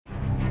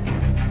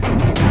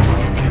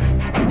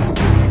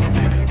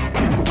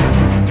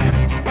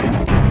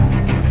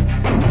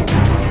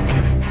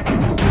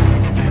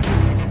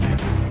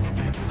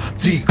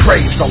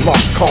D-CrazE, a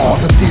lost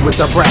cause. MC with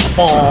the brass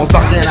balls,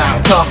 knocking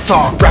out tough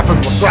talk. Rappers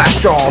with glass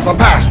jaws, I'm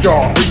past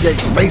jaw. 3-8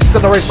 space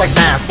in a race like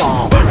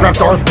NASA. Rap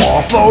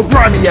Darthball, flow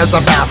grimy as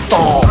a bath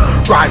stall.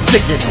 Rhyme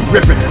sickening,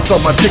 ripping it so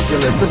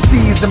meticulous.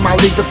 MCs in my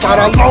league, the thought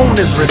alone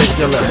is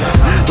ridiculous.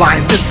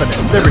 Lines infinite,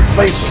 lyrics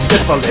laced with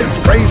syphilis.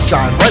 Craze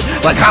shine bright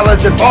like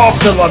halogen ball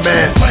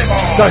filaments.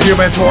 The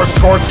human torch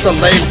scorch the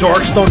lame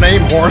dorks, no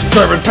name horse,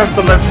 serving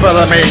pestilence for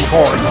the main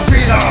course.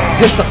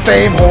 Hit the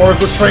fame whores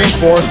with train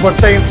force,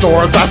 bloodstained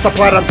swords. I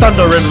supply the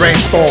thunder in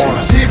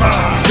rainstorms.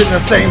 Spin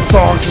the same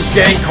songs as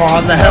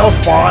GangCon, the hell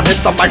spawn.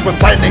 Hit the mic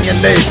with lightning and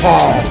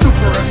napalm.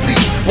 Super MC,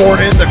 born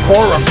in the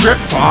core of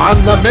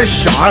Krypton, the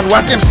mission,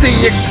 whack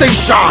MC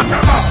extinction.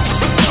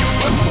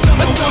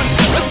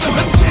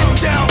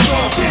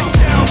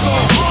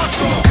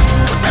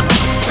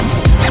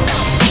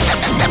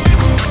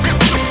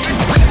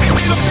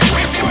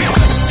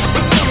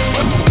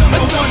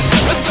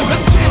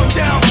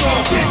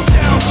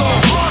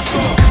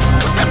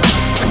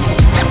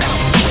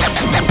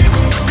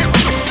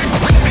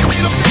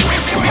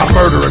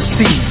 Murder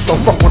MCs, don't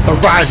fuck with the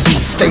rhyme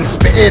beats. Stay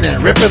spittin'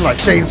 and rippin' like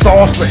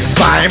chainsaw splitting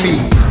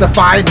Siamese.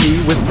 Define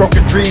me with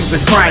broken dreams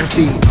and crime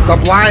scenes.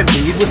 The blind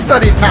lead with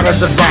study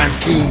patterns and rhyme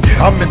schemes.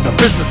 I'm in the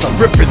business of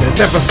ripping and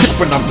never skip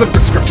when I'm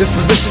flipping scripts. This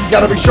position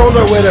gotta be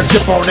shoulder with a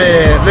chip on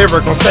it.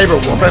 Lyrical saber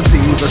wolf, MC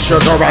use a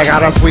sugar, I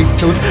got a sweet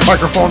tooth.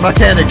 Microphone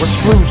mechanic with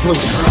screws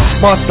loose.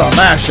 Monster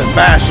mashing,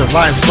 bashing,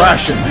 lines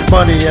crashing.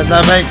 Money in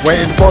the bank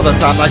waiting for the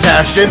time to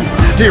cash in.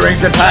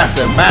 D-rings and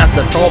passive,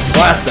 massive, cold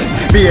plastic.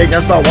 Be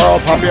against the world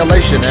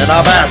population in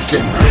a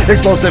basket.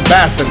 Explosive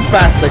bastard,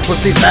 spastic,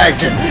 pussy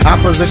magnet.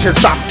 Opposition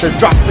stopped and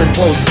dropped in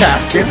closed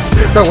caskets.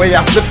 The way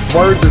I flip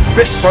words and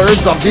spit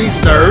verbs on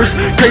these nerves.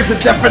 Crazy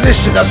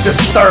definition of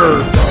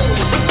disturbed.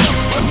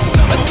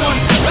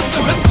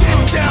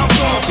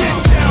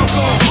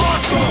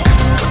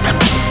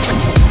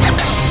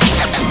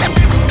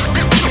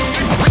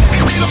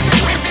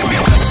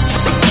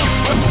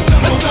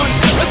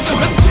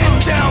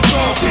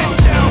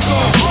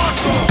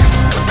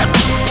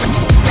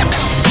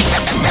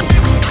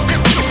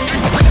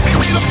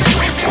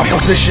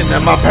 Opposition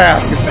in my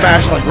path gets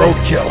smashed like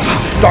roadkill.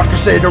 Doctors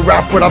say to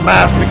rap with a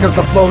mask because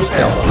the flow's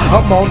ill.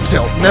 I'm on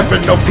tilt, never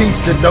no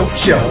peace and no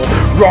chill.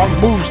 Wrong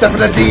move,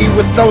 stepping a D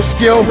with no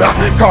skill.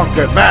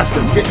 Conquered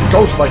masters, getting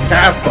ghosts like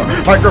Casper.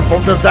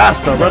 Microphone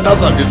disaster,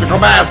 another musical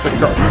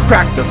massacre.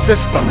 Crack the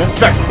system,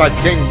 infect my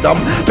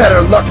kingdom.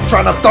 Better luck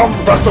trying to thumb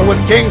wrestle with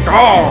King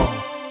Kong.